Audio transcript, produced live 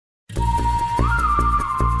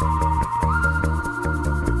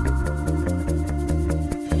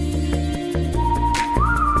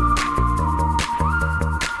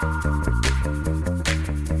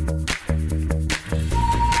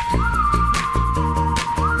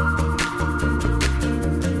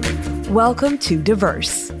Welcome to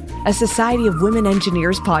Diverse, a Society of Women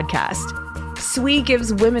Engineers podcast. SWE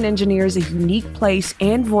gives women engineers a unique place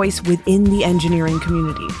and voice within the engineering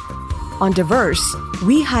community. On Diverse,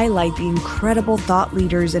 we highlight the incredible thought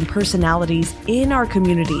leaders and personalities in our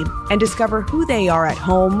community and discover who they are at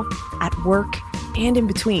home, at work, and in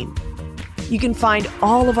between. You can find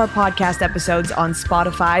all of our podcast episodes on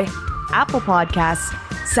Spotify, Apple Podcasts,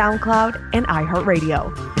 SoundCloud, and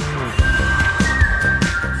iHeartRadio.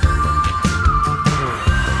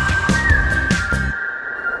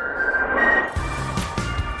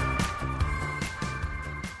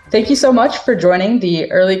 Thank you so much for joining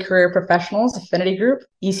the Early Career Professionals Affinity Group,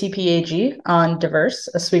 ECPAG, on Diverse,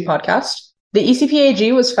 a SWE podcast. The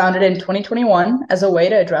ECPAG was founded in 2021 as a way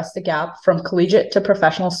to address the gap from collegiate to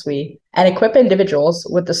professional SWE and equip individuals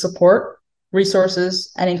with the support,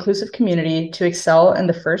 resources, and inclusive community to excel in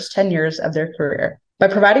the first 10 years of their career. By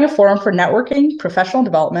providing a forum for networking, professional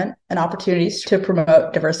development, and opportunities to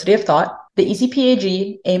promote diversity of thought, the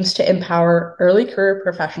ECPAG aims to empower early career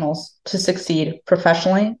professionals to succeed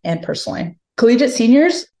professionally and personally. Collegiate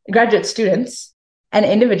seniors, graduate students, and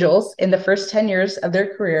individuals in the first 10 years of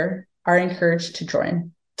their career are encouraged to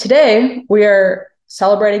join. Today, we are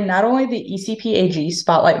celebrating not only the ECPAG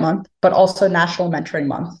Spotlight Month, but also National Mentoring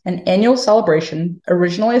Month, an annual celebration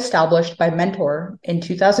originally established by Mentor in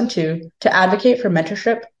 2002 to advocate for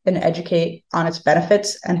mentorship and educate on its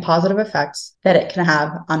benefits and positive effects that it can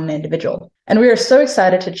have on an individual. And we are so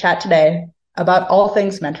excited to chat today about all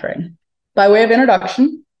things mentoring. By way of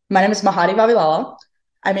introduction, my name is Mahadi Vavilala.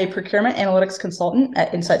 I'm a procurement analytics consultant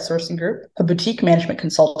at Insight Sourcing Group, a boutique management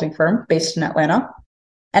consulting firm based in Atlanta,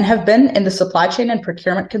 and have been in the supply chain and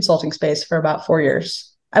procurement consulting space for about 4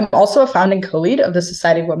 years. I'm also a founding co-lead of the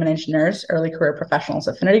Society of Women Engineers Early Career Professionals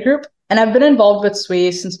Affinity Group, and I've been involved with SWE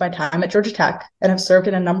since my time at Georgia Tech and have served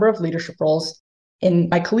in a number of leadership roles in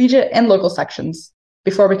my collegiate and local sections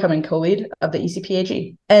before becoming co-lead of the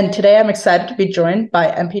ECPAG. And today I'm excited to be joined by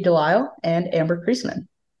MP Delisle and Amber Kriesman.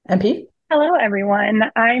 MP? Hello, everyone.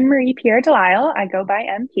 I'm Marie-Pierre Delisle. I go by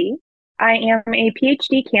MP. I am a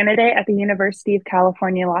PhD candidate at the University of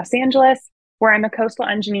California, Los Angeles, where I'm a coastal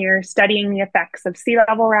engineer studying the effects of sea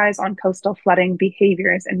level rise on coastal flooding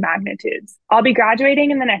behaviors and magnitudes. I'll be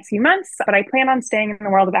graduating in the next few months, but I plan on staying in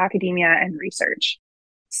the world of academia and research.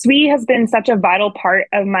 SWE has been such a vital part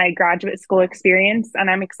of my graduate school experience, and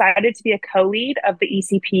I'm excited to be a co-lead of the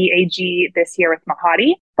ECPAG this year with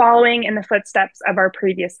Mahadi, following in the footsteps of our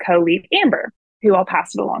previous co-lead, Amber, who I'll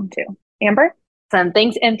pass it along to. Amber?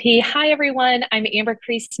 Thanks, MP. Hi, everyone. I'm Amber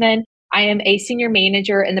Kriesman. I am a senior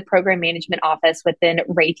manager in the program management office within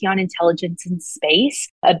Raytheon Intelligence and Space,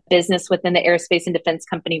 a business within the aerospace and defense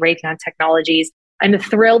company, Raytheon Technologies. I'm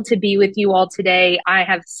thrilled to be with you all today. I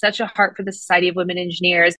have such a heart for the Society of Women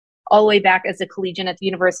Engineers, all the way back as a collegian at the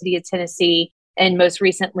University of Tennessee, and most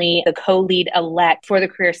recently, the co-lead elect for the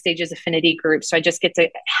Career Stages Affinity Group. So I just get to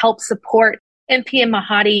help support MP and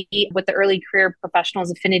Mahadi with the Early Career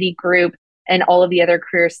Professionals Affinity Group and all of the other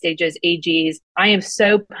career stages, AGs. I am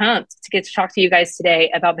so pumped to get to talk to you guys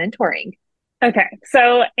today about mentoring. Okay,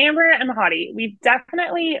 so Amber and Mahadi, we've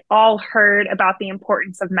definitely all heard about the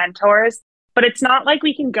importance of mentors, but it's not like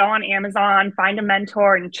we can go on Amazon, find a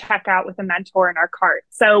mentor, and check out with a mentor in our cart.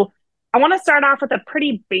 So I want to start off with a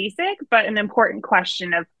pretty basic but an important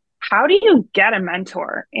question of how do you get a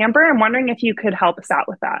mentor? Amber, I'm wondering if you could help us out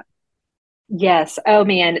with that. Yes. Oh,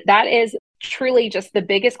 man, that is truly just the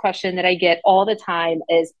biggest question that I get all the time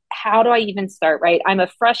is how do I even start, right? I'm a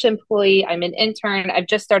fresh employee. I'm an intern. I've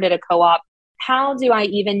just started a co-op. How do I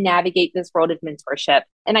even navigate this world of mentorship?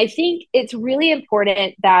 And I think it's really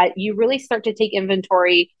important that you really start to take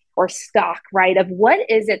inventory or stock, right, of what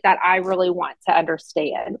is it that I really want to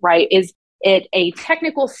understand, right? Is it a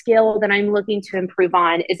technical skill that I'm looking to improve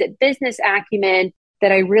on? Is it business acumen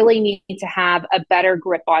that I really need to have a better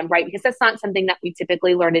grip on, right? Because that's not something that we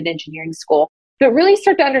typically learn in engineering school. But really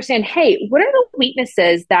start to understand, hey, what are the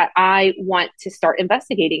weaknesses that I want to start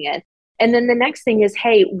investigating in? And then the next thing is,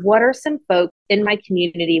 hey, what are some folks in my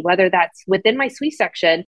community, whether that's within my SWE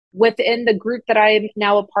section, within the group that I'm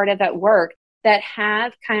now a part of at work, that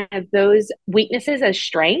have kind of those weaknesses as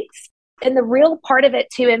strengths? And the real part of it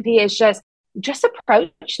too, MP, is just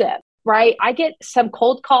approach them. Right? I get some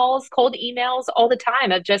cold calls, cold emails all the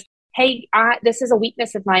time of just, hey, this is a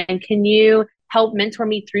weakness of mine. Can you help mentor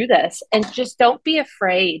me through this? And just don't be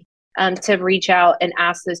afraid to reach out and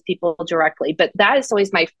ask those people directly. But that is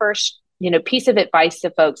always my first, piece of advice to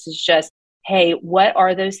folks is just, hey, what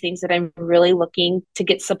are those things that I'm really looking to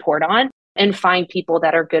get support on and find people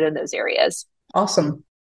that are good in those areas? Awesome.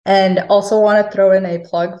 And also want to throw in a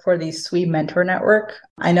plug for the SWE Mentor Network.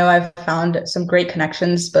 I know I've found some great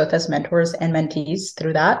connections both as mentors and mentees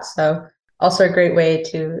through that. So also a great way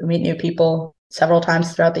to meet new people several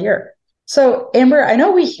times throughout the year. So Amber, I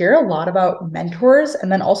know we hear a lot about mentors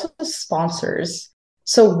and then also the sponsors.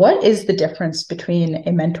 So what is the difference between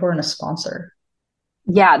a mentor and a sponsor?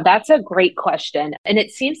 Yeah, that's a great question. And it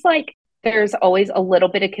seems like there's always a little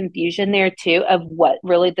bit of confusion there too of what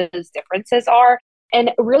really those differences are.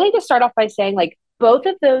 And really to start off by saying like both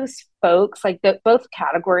of those folks, like both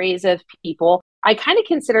categories of people, I kind of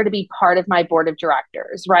consider to be part of my board of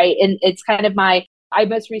directors, right? And it's kind of I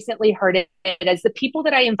most recently heard it as the people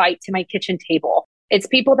that I invite to my kitchen table. It's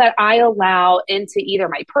people that I allow into either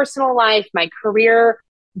my personal life, my career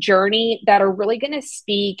journey that are really going to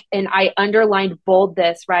speak, and I underlined bold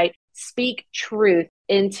this, right? Speak truth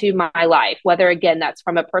into my life, whether again, that's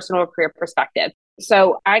from a personal or career perspective.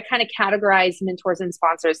 So I kind of categorize mentors and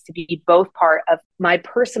sponsors to be both part of my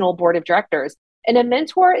personal board of directors. And a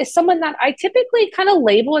mentor is someone that I typically kind of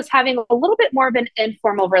label as having a little bit more of an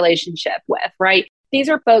informal relationship with, right? These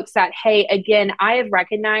are folks that, hey, again, I have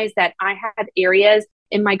recognized that I have areas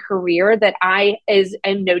in my career that I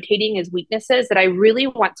am notating as weaknesses that I really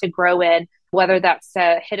want to grow in, whether that's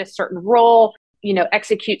to hit a certain role,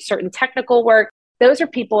 execute certain technical work. Those are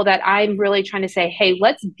people that I'm really trying to say, hey,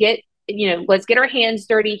 let's get our hands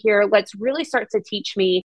dirty here. Let's really start to teach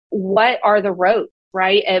me what are the ropes,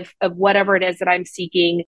 right? Of whatever it is that I'm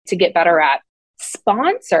seeking to get better at.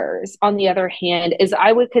 Sponsors, on the other hand, is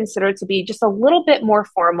I would consider to be just a little bit more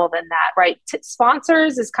formal than that, right?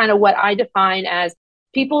 Sponsors is kind of what I define as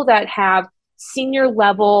people that have senior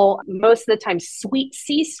level, most of the time,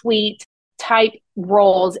 C-suite type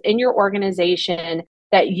roles in your organization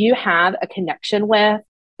that you have a connection with,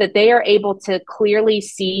 that they are able to clearly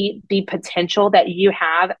see the potential that you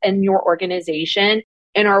have in your organization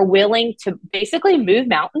and are willing to basically move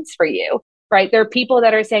mountains for you, right? There are people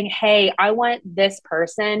that are saying, hey, I want this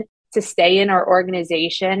person to stay in our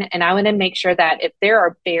organization. And I want to make sure that if there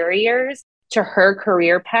are barriers to her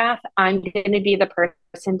career path, I'm going to be the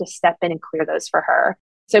person to step in and clear those for her.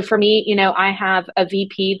 So for me, I have a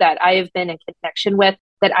VP that I have been in connection with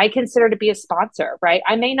that I consider to be a sponsor, right?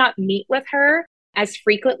 I may not meet with her as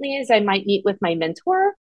frequently as I might meet with my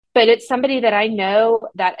mentor, but it's somebody that I know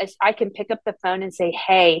that I can pick up the phone and say,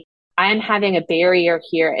 hey, I'm having a barrier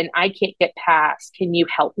here and I can't get past. Can you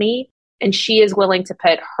help me? And she is willing to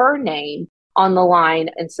put her name on the line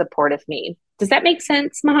in support of me. Does that make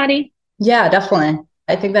sense, Mahadi? Yeah, definitely.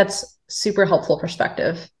 I think that's super helpful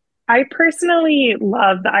perspective. I personally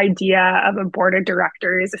love the idea of a board of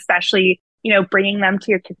directors, especially, bringing them to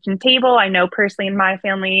your kitchen table. I know personally in my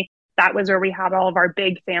family, that was where we had all of our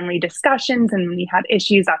big family discussions. And when we had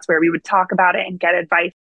issues, that's where we would talk about it and get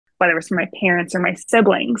advice, whether it was from my parents or my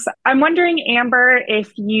siblings. I'm wondering, Amber,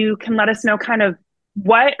 if you can let us know kind of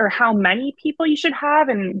what or how many people you should have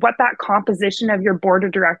and what that composition of your board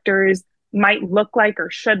of directors might look like or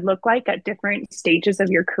should look like at different stages of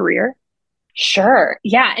your career. Sure.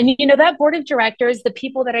 Yeah. And that board of directors, the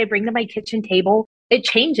people that I bring to my kitchen table, it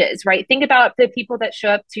changes, right? Think about the people that show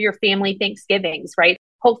up to your family Thanksgivings, right?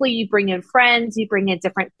 Hopefully you bring in friends, you bring in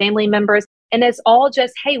different family members, and it's all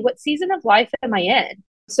just, hey, what season of life am I in?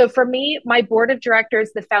 So for me, my board of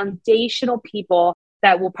directors, the foundational people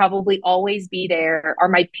that will probably always be there are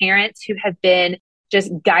my parents who have been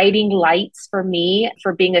just guiding lights for me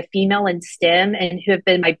for being a female in STEM and who have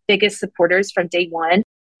been my biggest supporters from day one.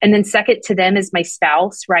 And then second to them is my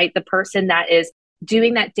spouse, right? The person that is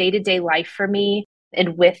doing that day-to-day life for me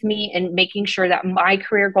and with me and making sure that my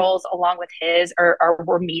career goals along with his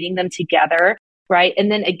we're meeting them together, right? And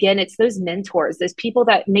then again, it's those mentors, those people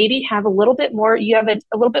that maybe have a little bit more, you have a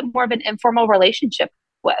little bit more of an informal relationship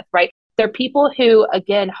with, right? They're people who,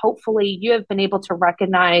 again, hopefully you have been able to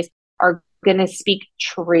recognize are going to speak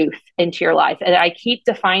truth into your life. And I keep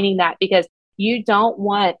defining that because you don't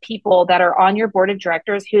want people that are on your board of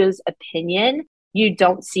directors whose opinion you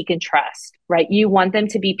don't seek and trust, right? You want them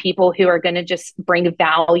to be people who are going to just bring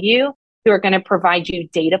value, who are going to provide you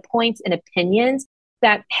data points and opinions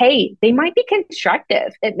that, hey, they might be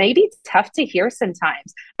constructive. It may be tough to hear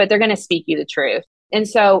sometimes, but they're going to speak you the truth. And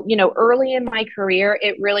so, early in my career,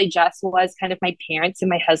 it really just was kind of my parents and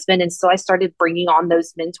my husband. And so I started bringing on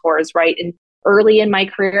those mentors, right? And early in my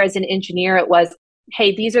career as an engineer, it was,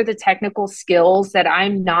 hey, these are the technical skills that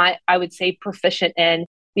I'm not, I would say, proficient in.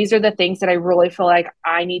 These are the things that I really feel like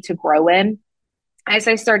I need to grow in. As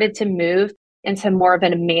I started to move into more of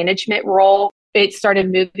a management role, it started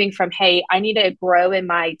moving from, hey, I need to grow in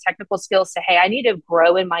my technical skills to, hey, I need to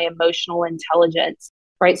grow in my emotional intelligence,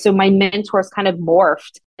 right? So my mentors kind of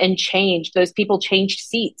morphed and changed. Those people changed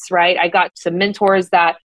seats, right? I got some mentors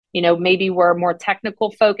that, maybe were more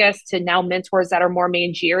technical focused to now mentors that are more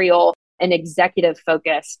managerial and executive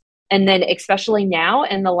focused. And then especially now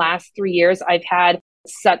in the last 3 years, I've had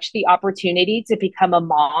such the opportunity to become a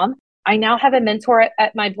mom. I now have a mentor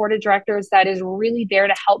at my board of directors that is really there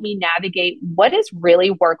to help me navigate what is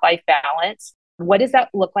really work-life balance. What does that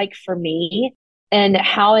look like for me? And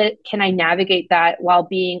how can I navigate that while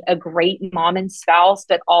being a great mom and spouse,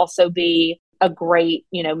 but also be a great,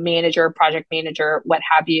 manager, project manager, what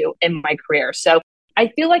have you in my career. So I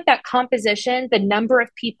feel like that composition, the number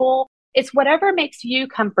of people, it's whatever makes you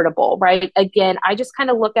comfortable, right? Again, I just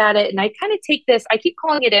kind of look at it and I kind of take this, I keep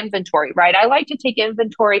calling it inventory, right? I like to take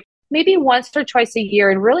inventory maybe once or twice a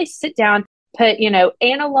year and really sit down, put,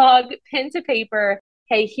 analog pen to paper.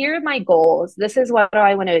 Hey, here are my goals. This is what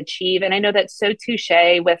I want to achieve. And I know that's so touche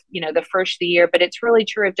with, the first of the year, but it's really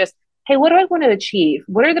true of just, hey, what do I want to achieve?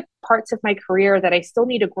 What are the parts of my career that I still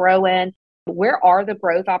need to grow in? Where are the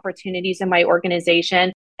growth opportunities in my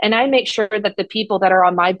organization? And I make sure that the people that are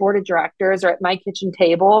on my board of directors or at my kitchen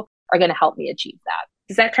table are going to help me achieve that.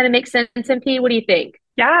 Does that kind of make sense, MP? What do you think?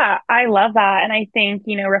 Yeah, I love that. And I think,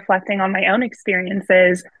 reflecting on my own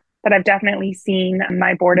experiences, that I've definitely seen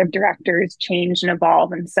my board of directors change and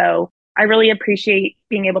evolve. And so I really appreciate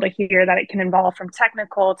being able to hear that it can evolve from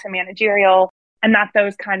technical to managerial and that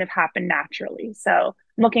those kind of happen naturally. So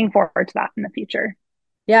I'm looking forward to that in the future.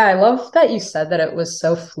 Yeah, I love that you said that it was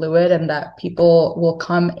so fluid and that people will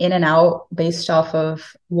come in and out based off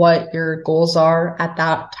of what your goals are at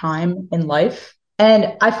that time in life.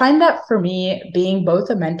 And I find that for me, being both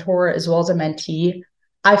a mentor as well as a mentee,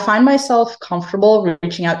 I find myself comfortable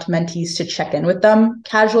reaching out to mentees to check in with them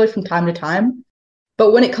casually from time to time.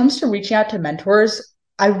 But when it comes to reaching out to mentors,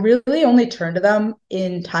 I really only turn to them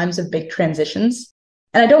in times of big transitions.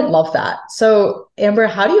 And I don't love that. So, Amber,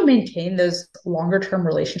 how do you maintain those longer term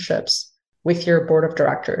relationships with your board of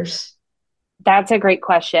directors? That's a great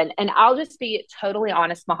question. And I'll just be totally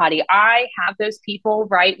honest, Mahadi. I have those people,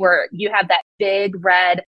 right, where you have that big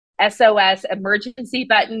red SOS emergency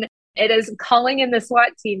button. It is calling in the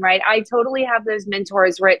SWAT team, right? I totally have those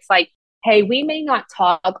mentors where it's like, hey, we may not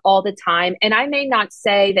talk all the time. And I may not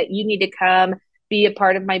say that you need to come be a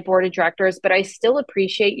part of my board of directors, but I still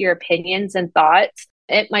appreciate your opinions and thoughts.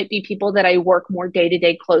 It might be people that I work more day to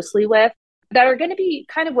day closely with that are going to be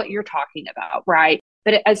kind of what you're talking about, right?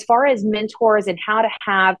 But as far as mentors and how to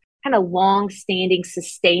have kind of long-standing,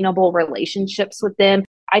 sustainable relationships with them,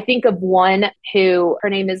 I think of one who, her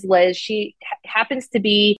name is Liz. She happens to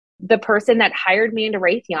be the person that hired me into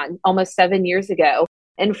Raytheon almost 7 years ago.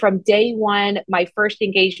 And from day one, my first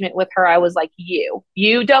engagement with her, I was like,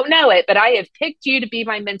 you don't know it, but I have picked you to be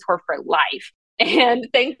my mentor for life. And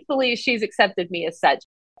thankfully, she's accepted me as such.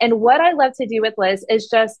 And what I love to do with Liz is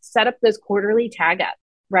just set up those quarterly tag ups,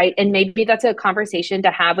 right? And maybe that's a conversation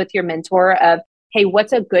to have with your mentor of, hey,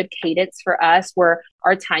 what's a good cadence for us where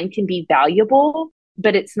our time can be valuable,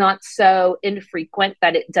 but it's not so infrequent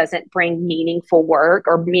that it doesn't bring meaningful work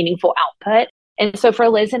or meaningful output. And so for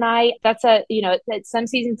Liz and I, that's at some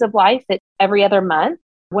seasons of life, it's every other month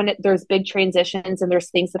when there's big transitions and there's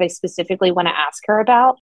things that I specifically want to ask her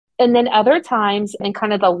about. And then other times in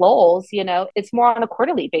kind of the lulls, it's more on a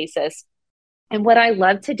quarterly basis. And what I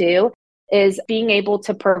love to do is being able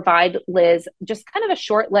to provide Liz just kind of a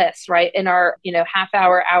short list, right? In our, half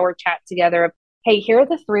hour chat together of, hey, here are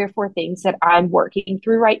the 3 or 4 things that I'm working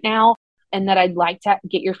through right now and that I'd like to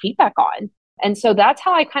get your feedback on. And so that's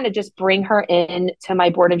how I kind of just bring her in to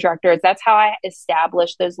my board of directors. That's how I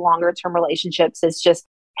establish those longer term relationships is just,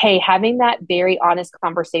 hey, having that very honest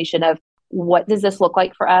conversation of what does this look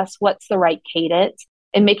like for us? What's the right cadence?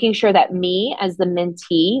 And making sure that me as the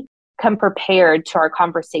mentee come prepared to our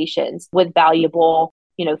conversations with valuable,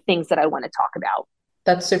 things that I want to talk about.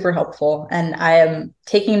 That's super helpful. And I am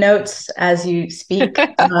taking notes as you speak,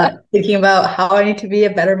 thinking about how I need to be a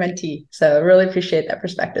better mentee. So I really appreciate that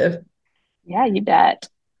perspective. Yeah, you bet.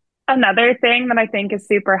 Another thing that I think is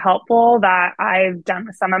super helpful that I've done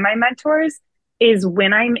with some of my mentors is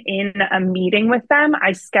when I'm in a meeting with them,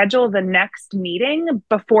 I schedule the next meeting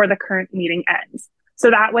before the current meeting ends. So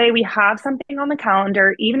that way we have something on the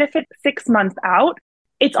calendar, even if it's 6 months out,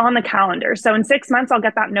 it's on the calendar. So in 6 months, I'll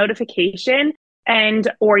get that notification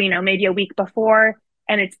or maybe a week before,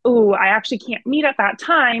 and it's, I actually can't meet at that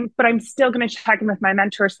time, but I'm still going to check in with my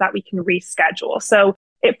mentor so that we can reschedule. So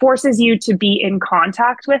it forces you to be in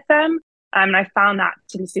contact with them. And I found that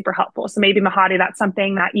to be super helpful. So maybe, Mahadi, that's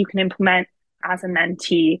something that you can implement as a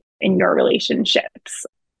mentee in your relationships.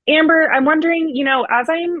 Amber, I'm wondering, as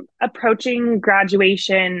I'm approaching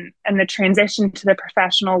graduation and the transition to the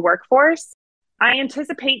professional workforce, I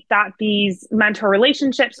anticipate that these mentor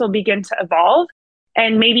relationships will begin to evolve.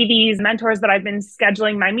 And maybe these mentors that I've been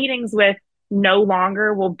scheduling my meetings with no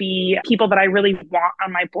longer will be people that I really want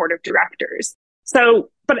on my board of directors. So,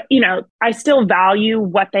 but, I still value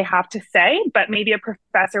what they have to say, but maybe a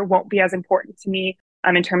professor won't be as important to me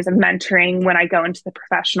in terms of mentoring when I go into the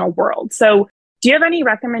professional world. So, do you have any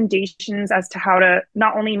recommendations as to how to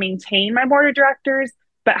not only maintain my board of directors,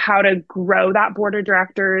 but how to grow that board of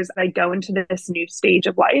directors as I go into this new stage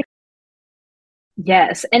of life?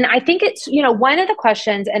 Yes. And I think it's, one of the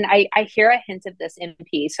questions, and I hear a hint of this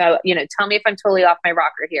MP. So, tell me if I'm totally off my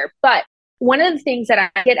rocker here. But one of the things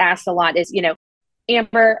that I get asked a lot is,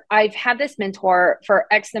 Amber, I've had this mentor for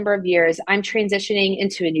X number of years. I'm transitioning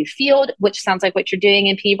into a new field, which sounds like what you're doing,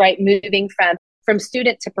 MP, right? Moving from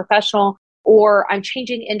student to professional, or I'm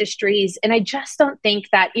changing industries. And I just don't think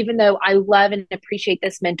that, even though I love and appreciate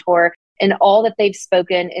this mentor and all that they've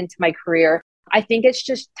spoken into my career, I think it's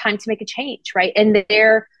just time to make a change, right? And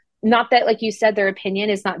they're not that, like you said, their opinion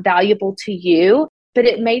is not valuable to you, but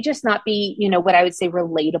it may just not be, what I would say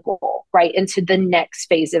relatable, right? Into the next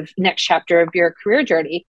chapter of your career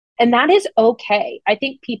journey. And that is okay. I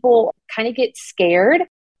think people kind of get scared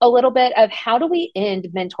a little bit of how do we end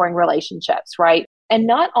mentoring relationships, right? And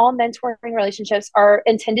not all mentoring relationships are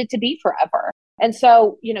intended to be forever. And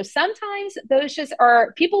so, sometimes those just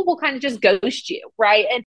are, people will kind of just ghost you, right?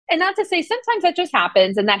 And not to say sometimes that just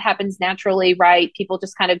happens and that happens naturally, right? People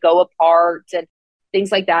just kind of go apart and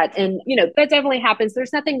things like that. And, that definitely happens.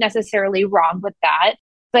 There's nothing necessarily wrong with that.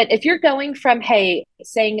 But if you're going from, hey,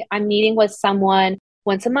 saying I'm meeting with someone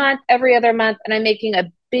once a month, every other month, and I'm making a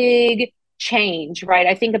big change, right?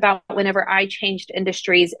 I think about whenever I changed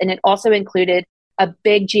industries and it also included a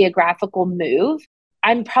big geographical move,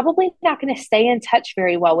 I'm probably not going to stay in touch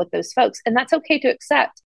very well with those folks. And that's okay to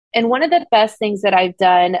accept. And one of the best things that I've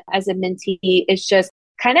done as a mentee is just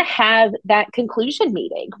kind of have that conclusion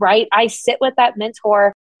meeting, right? I sit with that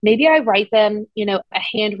mentor. Maybe I write them, a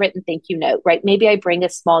handwritten thank you note, right? Maybe I bring a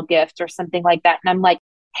small gift or something like that. And I'm like,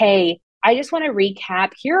 hey, I just want to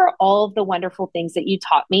recap. Here are all of the wonderful things that you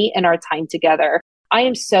taught me in our time together. I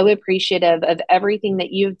am so appreciative of everything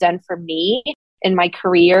that you've done for me in my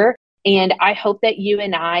career. And I hope that you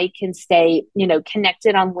and I can stay,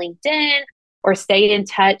 connected on LinkedIn or stay in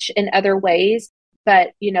touch in other ways.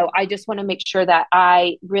 But, I just want to make sure that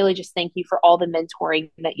I really just thank you for all the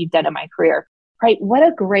mentoring that you've done in my career, right? What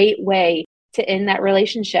a great way to end that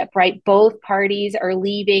relationship, right? Both parties are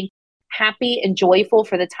leaving happy and joyful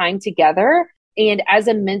for the time together. And as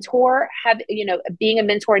a mentor, being a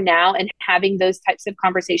mentor now and having those types of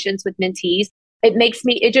conversations with mentees,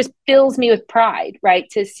 it just fills me with pride, right?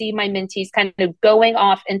 To see my mentees kind of going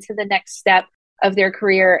off into the next step of their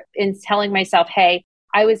career and telling myself, hey,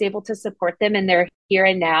 I was able to support them in their here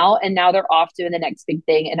and now they're off doing the next big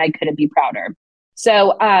thing and I couldn't be prouder.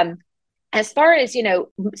 So as far as,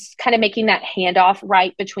 kind of making that handoff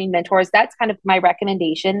right between mentors, that's kind of my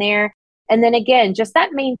recommendation there. And then again, just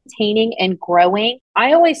that maintaining and growing.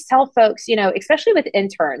 I always tell folks, especially with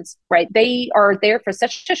interns, right? They are there for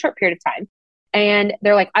such a short period of time. And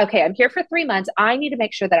they're like, okay, I'm here for 3 months. I need to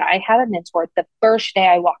make sure that I have a mentor the first day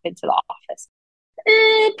I walk into the office.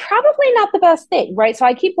 Probably not the best thing, right? So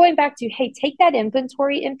I keep going back to, hey, take that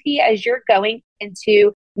inventory, MP, as you're going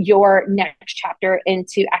into your next chapter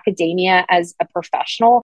into academia as a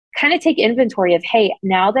professional. Kind of take inventory of, hey,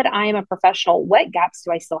 now that I am a professional, what gaps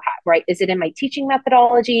do I still have, right? Is it in my teaching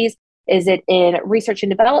methodologies? Is it in research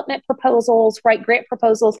and development proposals, right? Grant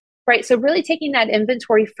proposals, right? So really taking that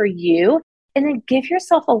inventory for you and then give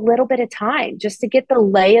yourself a little bit of time just to get the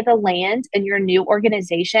lay of the land in your new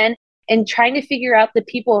organization and trying to figure out the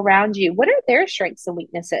people around you. What are their strengths and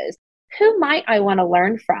weaknesses? Who might I want to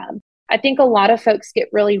learn from? I think a lot of folks get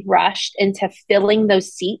really rushed into filling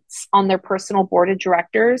those seats on their personal board of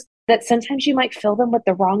directors that sometimes you might fill them with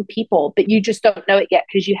the wrong people, but you just don't know it yet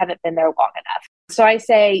because you haven't been there long enough. So I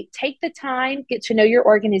say, take the time, get to know your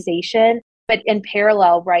organization, but in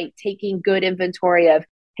parallel, right, taking good inventory of,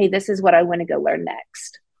 hey, this is what I want to go learn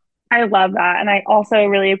next. I love that. And I also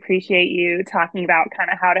really appreciate you talking about kind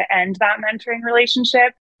of how to end that mentoring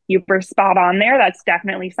relationship. You were spot on there. That's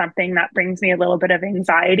definitely something that brings me a little bit of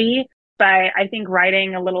anxiety. But I think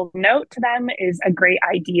writing a little note to them is a great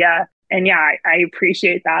idea. And yeah, I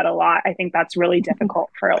appreciate that a lot. I think that's really difficult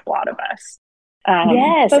for a lot of us.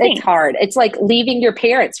 Yes, it's hard. It's like leaving your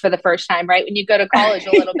parents for the first time, right? When you go to college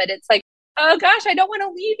a little bit, it's like, oh gosh, I don't want to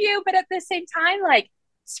leave you. But at the same time, like,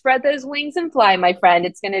 spread those wings and fly, my friend.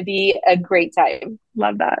 It's going to be a great time.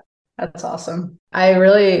 Love that. That's awesome. I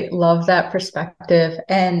really love that perspective.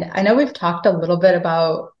 And I know we've talked a little bit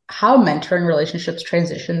about how mentoring relationships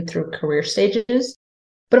transition through career stages.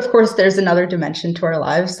 But of course, there's another dimension to our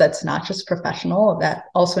lives that's not just professional, that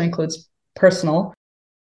also includes personal.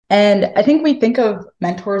 And I think we think of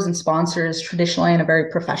mentors and sponsors traditionally in a very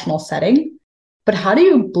professional setting. But how do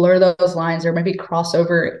you blur those lines or maybe cross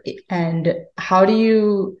over? And how do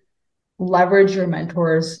you leverage your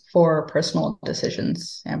mentors for personal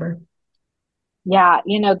decisions, Amber? Yeah,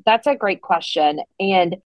 that's a great question.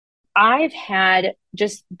 And I've had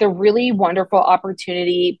just the really wonderful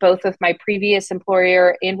opportunity, both with my previous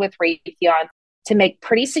employer and with Raytheon, to make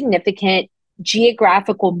pretty significant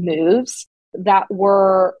geographical moves that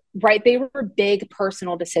were, right, they were big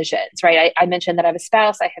personal decisions, right? I mentioned that I have a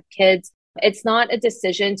spouse, I have kids. It's not a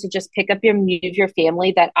decision to just pick up and move your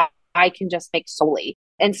family that I can just make solely.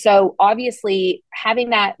 And so obviously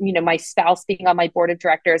having that, my spouse being on my board of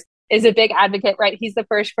directors is a big advocate, right? He's the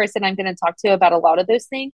first person I'm going to talk to about a lot of those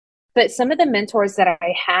things. But some of the mentors that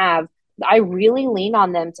I have, I really lean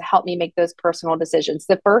on them to help me make those personal decisions.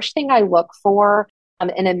 The first thing I look for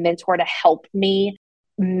in a mentor to help me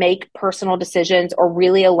make personal decisions or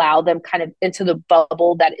really allow them kind of into the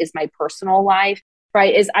bubble that is my personal life,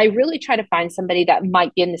 right, is I really try to find somebody that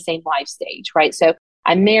might be in the same life stage, right? So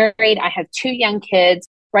I'm married, I have 2 young kids,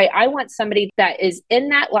 right? I want somebody that is in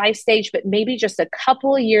that life stage, but maybe just a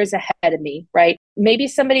couple of years ahead of me, right? Maybe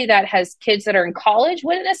somebody that has kids that are in college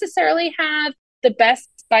wouldn't necessarily have the best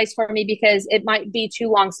advice for me because it might be too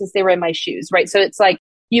long since they were in my shoes, right? So it's like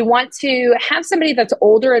you want to have somebody that's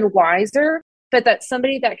older and wiser, but that's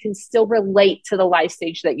somebody that can still relate to the life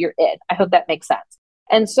stage that you're in. I hope that makes sense.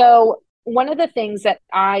 And so one of the things that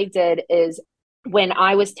I did is when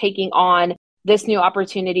I was taking on this new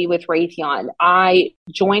opportunity with Raytheon, I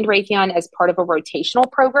joined Raytheon as part of a rotational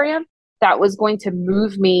program that was going to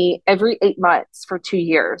move me every 8 months for 2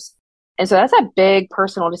 years. And so that's a big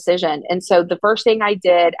personal decision. And so the first thing I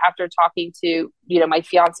did after talking to, my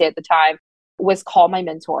fiance at the time was call my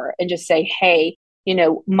mentor and just say, hey,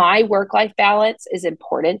 my work-life balance is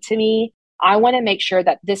important to me. I want to make sure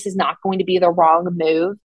that this is not going to be the wrong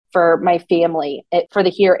move for my family, for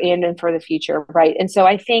the here and for the future, right? And so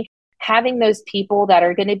I think having those people that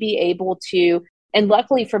are going to be able to, and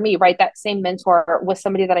luckily for me, right, that same mentor was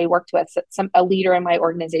somebody that I worked with, a leader in my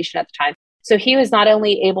organization at the time. So he was not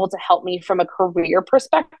only able to help me from a career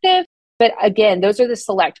perspective, but again, those are the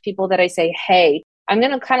select people that I say, hey, I'm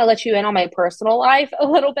going to kind of let you in on my personal life a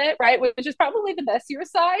little bit, right? Which is probably the messier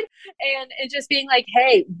side. And just being like,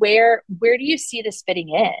 hey, where do you see this fitting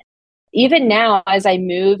in? Even now, as I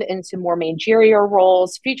move into more managerial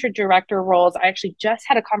roles, future director roles, I actually just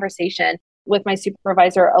had a conversation with my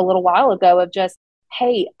supervisor a little while ago of just,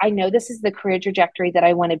 hey, I know this is the career trajectory that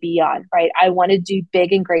I want to be on, right? I want to do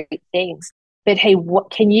big and great things. But hey,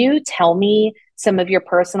 can you tell me some of your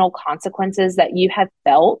personal consequences that you have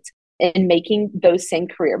felt in making those same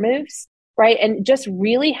career moves, right? And just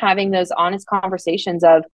really having those honest conversations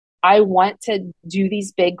of, I want to do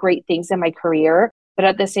these big, great things in my career. But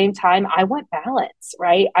at the same time, I want balance,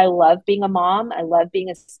 right? I love being a mom. I love being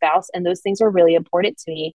a spouse. And those things are really important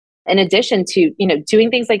to me. In addition to, doing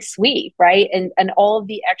things like Sweep, right? And all of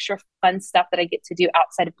the extra fun stuff that I get to do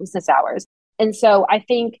outside of business hours. And so I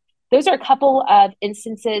think those are a couple of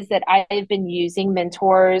instances that I've been using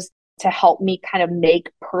mentors to help me kind of make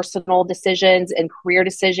personal decisions and career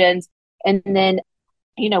decisions. And then,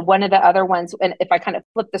 one of the other ones, and if I kind of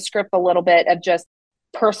flip the script a little bit of just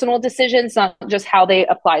personal decisions, not just how they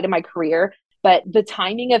apply to my career, but the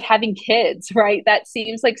timing of having kids, right? That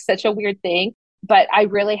seems like such a weird thing, but I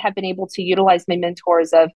really have been able to utilize my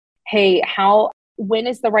mentors of, hey, when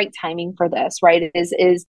is the right timing for this, right? It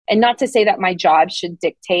is, and not to say that my job should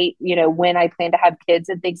dictate, when I plan to have kids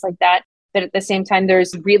and things like that. But at the same time,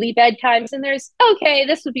 there's really bad times and there's, okay,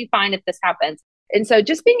 this would be fine if this happens. And so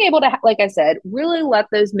just being able to, like I said, really let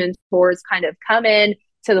those mentors kind of come in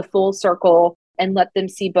to the full circle and let them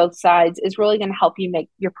see both sides is really going to help you make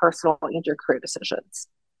your personal and your career decisions.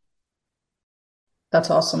 That's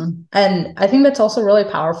awesome. And I think that's also really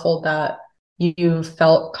powerful that you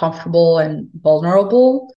felt comfortable and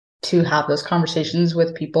vulnerable to have those conversations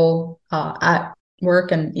with people at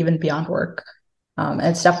work and even beyond work. And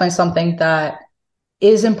it's definitely something that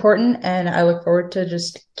is important. And I look forward to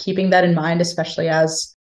just keeping that in mind, especially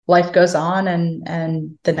as life goes on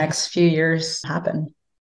and the next few years happen.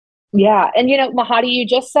 Yeah. And, Mahadi, you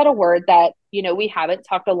just said a word that, we haven't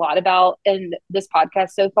talked a lot about in this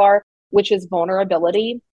podcast so far, which is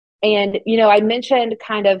vulnerability. And, I mentioned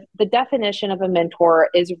kind of the definition of a mentor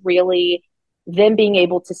is really them being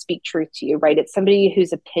able to speak truth to you, right? It's somebody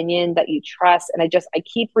whose opinion that you trust. And I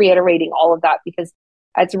keep reiterating all of that because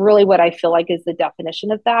that's really what I feel like is the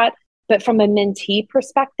definition of that. But from a mentee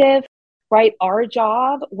perspective, right, our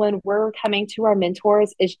job when we're coming to our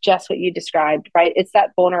mentors is just what you described, right? It's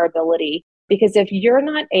that vulnerability. Because if you're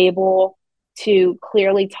not able to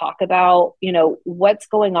clearly talk about, what's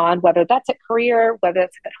going on, whether that's at career, whether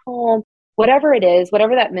it's at home, whatever it is,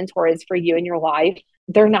 whatever that mentor is for you in your life,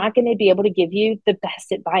 they're not going to be able to give you the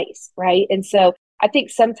best advice, right? And so I think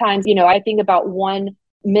sometimes, I think about one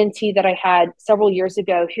mentee that I had several years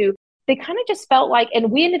ago who they kind of just felt like,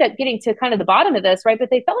 and we ended up getting to kind of the bottom of this, right? But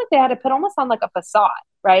they felt like they had to put almost on like a facade,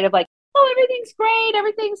 right? Of like, oh, everything's great,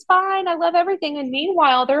 everything's fine, I love everything. And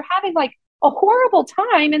meanwhile, they're having like a horrible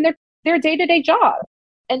time in their day-to-day job.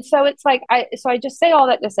 And so it's like, I just say all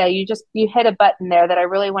that to say, you hit a button there that I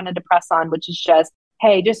really wanted to press on, which is just,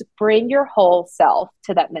 hey, just bring your whole self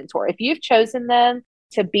to that mentor. If you've chosen them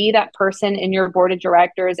to be that person in your board of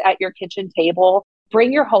directors at your kitchen table,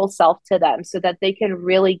 bring your whole self to them so that they can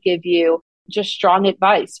really give you just strong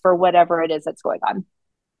advice for whatever it is that's going on.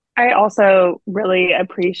 I also really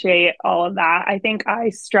appreciate all of that. I think I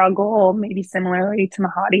struggle maybe similarly to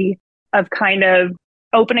Mahadi of kind of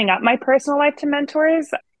opening up my personal life to mentors,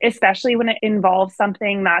 especially when it involves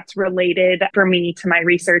something that's related for me to my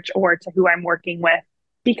research or to who I'm working with,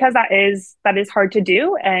 because that is hard to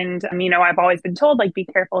do. And, I've always been told, like, be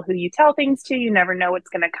careful who you tell things to. You never know what's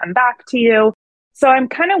going to come back to you. So I'm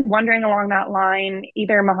kind of wondering along that line,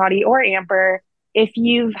 either Mahadi or Amber, if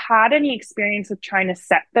you've had any experience with trying to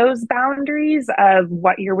set those boundaries of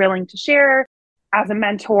what you're willing to share as a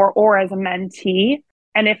mentor or as a mentee,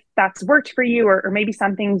 and if that's worked for you, or maybe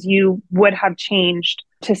some things you would have changed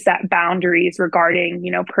to set boundaries regarding,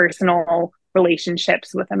 personal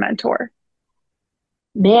relationships with a mentor.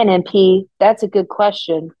 Man, MP, that's a good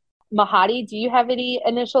question. Mahadi, do you have any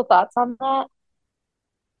initial thoughts on that?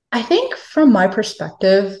 I think from my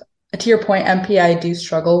perspective, to your point, MP, I do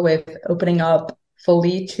struggle with opening up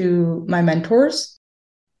fully to my mentors.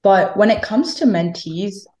 But when it comes to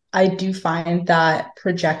mentees, I do find that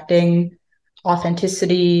projecting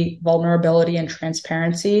authenticity, vulnerability, and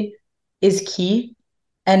transparency is key,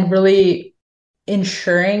 and really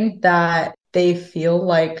ensuring that they feel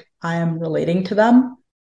like I am relating to them.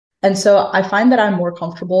 And so I find that I'm more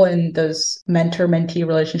comfortable in those mentor-mentee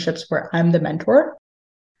relationships where I'm the mentor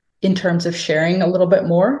in terms of sharing a little bit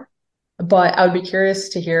more. But I would be curious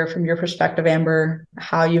to hear from your perspective, Amber,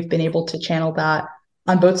 how you've been able to channel that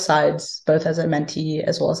on both sides, both as a mentee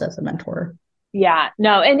as well as a mentor. Yeah,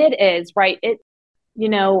 no, and it is, right?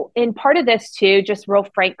 In part of this too, just real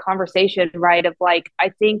frank conversation, right? Of like,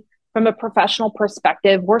 I think from a professional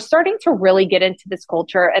perspective, we're starting to really get into this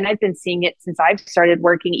culture. And I've been seeing it since I've started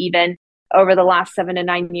working, even over the last 7 to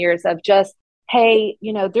 9 years, of just, hey,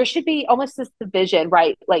 there should be almost this division,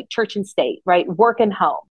 right? Like church and state, right? Work and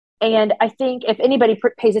home. And I think if anybody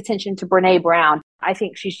pays attention to Brene Brown, I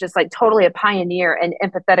think she's just like totally a pioneer in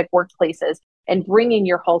empathetic workplaces and bringing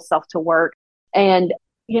your whole self to work. And,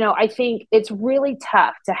 I think it's really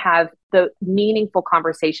tough to have the meaningful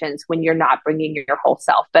conversations when you're not bringing your whole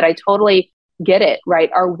self. But I totally get it, right?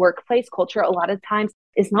 Our workplace culture a lot of times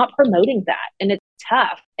is not promoting that, and it's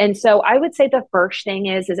tough. And so I would say the first thing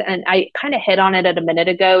is, and I kind of hit on it a minute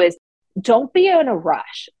ago, is don't be in a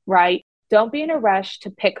rush, right? Don't be in a rush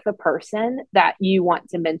to pick the person that you want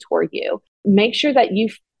to mentor you. Make sure that you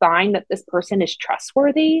find that this person is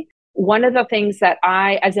trustworthy. One of the things that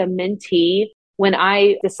I, as a mentee, when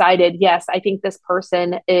I decided, yes, I think this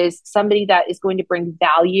person is somebody that is going to bring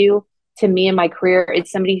value to me in my career,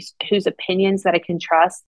 it's somebody whose opinions that I can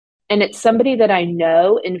trust. And it's somebody that I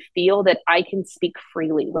know and feel that I can speak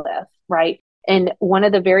freely with, right? And one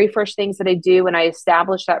of the very first things that I do when I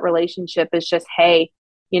establish that relationship is just, hey,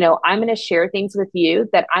 I'm going to share things with you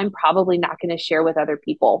that I'm probably not going to share with other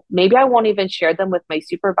people. Maybe I won't even share them with my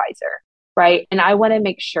supervisor, right? And I want to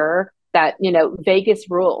make sure that, Vegas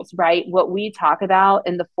rules, right? What we talk about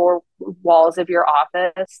in the 4 walls of your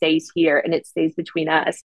office stays here, and it stays between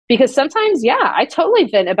us. Because sometimes, yeah, I totally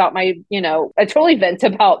vent about my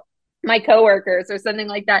coworkers or something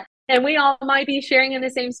like that. And we all might be sharing in the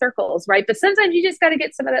same circles, right? But sometimes you just got to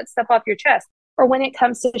get some of that stuff off your chest. Or when it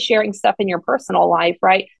comes to sharing stuff in your personal life,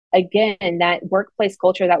 right? Again, that workplace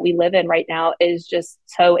culture that we live in right now is just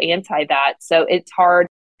so anti that. So it's hard,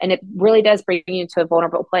 and it really does bring you to a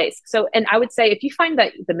vulnerable place. So, and I would say if you find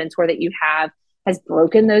that the mentor that you have has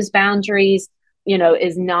broken those boundaries,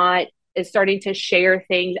 is starting to share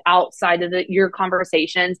things outside of your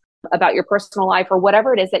conversations, about your personal life or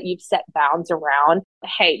whatever it is that you've set bounds around,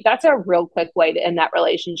 hey, that's a real quick way to end that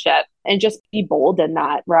relationship and just be bold in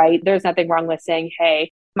that, right? There's nothing wrong with saying,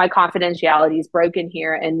 hey, my confidentiality is broken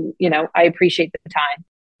here. And, I appreciate the time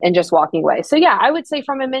and just walking away. So yeah, I would say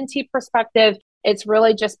from a mentee perspective, it's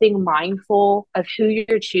really just being mindful of who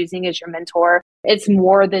you're choosing as your mentor. It's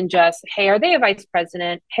more than just, hey, are they a vice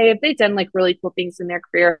president? Hey, have they done like really cool things in their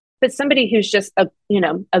career? But somebody who's just I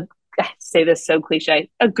say this so cliche,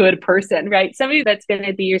 a good person, right? Somebody that's going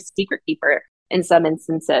to be your secret keeper in some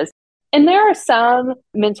instances. And there are some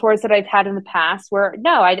mentors that I've had in the past where,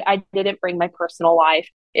 no, I didn't bring my personal life.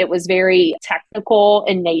 It was very technical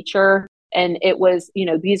in nature. And it was,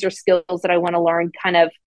 these are skills that I want to learn kind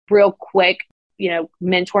of real quick,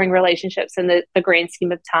 mentoring relationships in the grand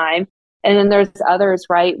scheme of time. And then there's others,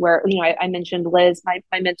 right, where, I mentioned Liz, my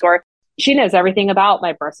mentor. She knows everything about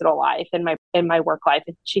my personal life and my work life.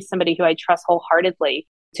 And she's somebody who I trust wholeheartedly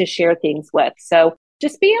to share things with. So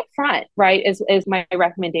just be upfront, right, is my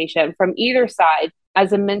recommendation from either side.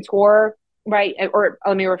 As a mentor, right, or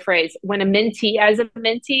let me rephrase, when as a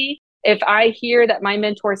mentee, if I hear that my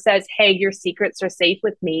mentor says, hey, your secrets are safe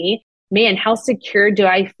with me, man, how secure do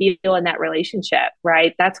I feel in that relationship,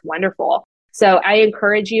 right? That's wonderful. So I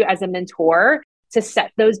encourage you as a mentor to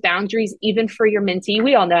set those boundaries, even for your mentee.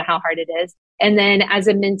 We all know how hard it is. And then as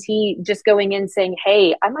a mentee, just going in saying,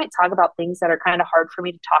 hey, I might talk about things that are kind of hard for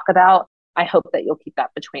me to talk about. I hope that you'll keep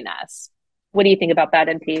that between us. What do you think about that,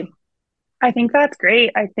 MP? I think that's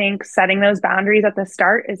great. I think setting those boundaries at the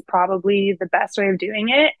start is probably the best way of doing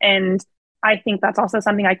it. And I think that's also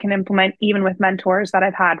something I can implement even with mentors that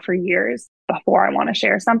I've had for years before I want to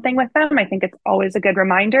share something with them. I think it's always a good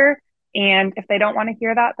reminder. And if they don't want to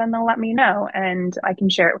hear that, then they'll let me know and I can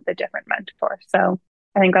share it with a different mentor. So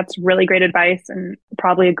I think that's really great advice and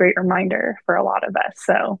probably a great reminder for a lot of us.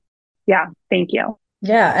 So yeah, thank you.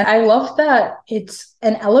 Yeah, and I love that it's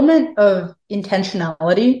an element of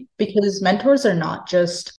intentionality because mentors are not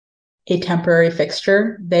just a temporary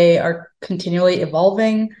fixture. They are continually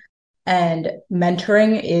evolving, and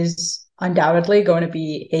mentoring is undoubtedly going to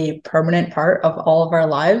be a permanent part of all of our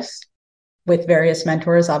lives, with various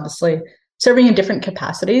mentors, obviously, serving in different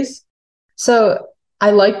capacities. So I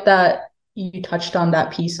like that you touched on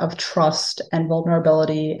that piece of trust and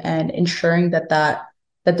vulnerability and ensuring that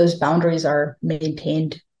those boundaries are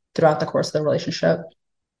maintained throughout the course of the relationship.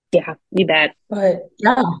 Yeah, you bet. But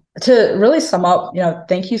yeah, to really sum up,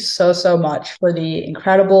 thank you so much for the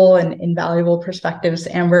incredible and invaluable perspectives,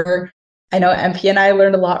 Amber. I know MP and I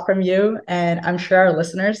learned a lot from you, and I'm sure our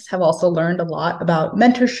listeners have also learned a lot about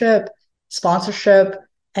mentorship, sponsorship,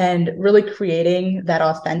 and really creating that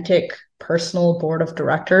authentic personal board of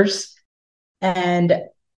directors. And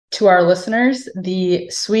to our listeners, the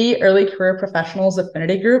SWE Early Career Professionals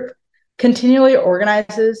Affinity Group continually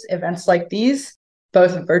organizes events like these,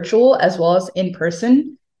 both virtual as well as in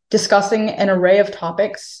person, discussing an array of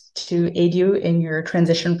topics to aid you in your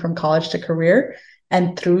transition from college to career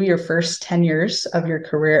and through your first 10 years of your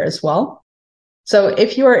career as well. So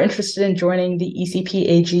if you are interested in joining the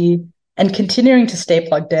ECPAG and continuing to stay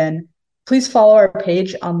plugged in, please follow our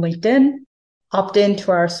page on LinkedIn, opt in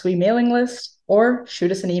to our SWE mailing list, or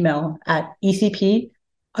shoot us an email at ecp_ag@swe.org.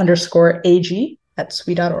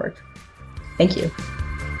 Thank you.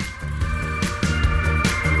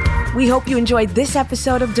 We hope you enjoyed this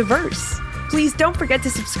episode of Diverse. Please don't forget to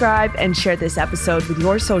subscribe and share this episode with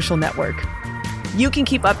your social network. You can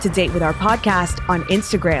keep up to date with our podcast on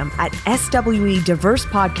Instagram at SWE Diverse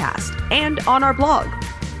Podcast and on our blog,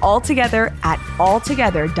 altogether at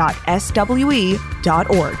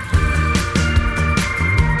altogether.swe.org.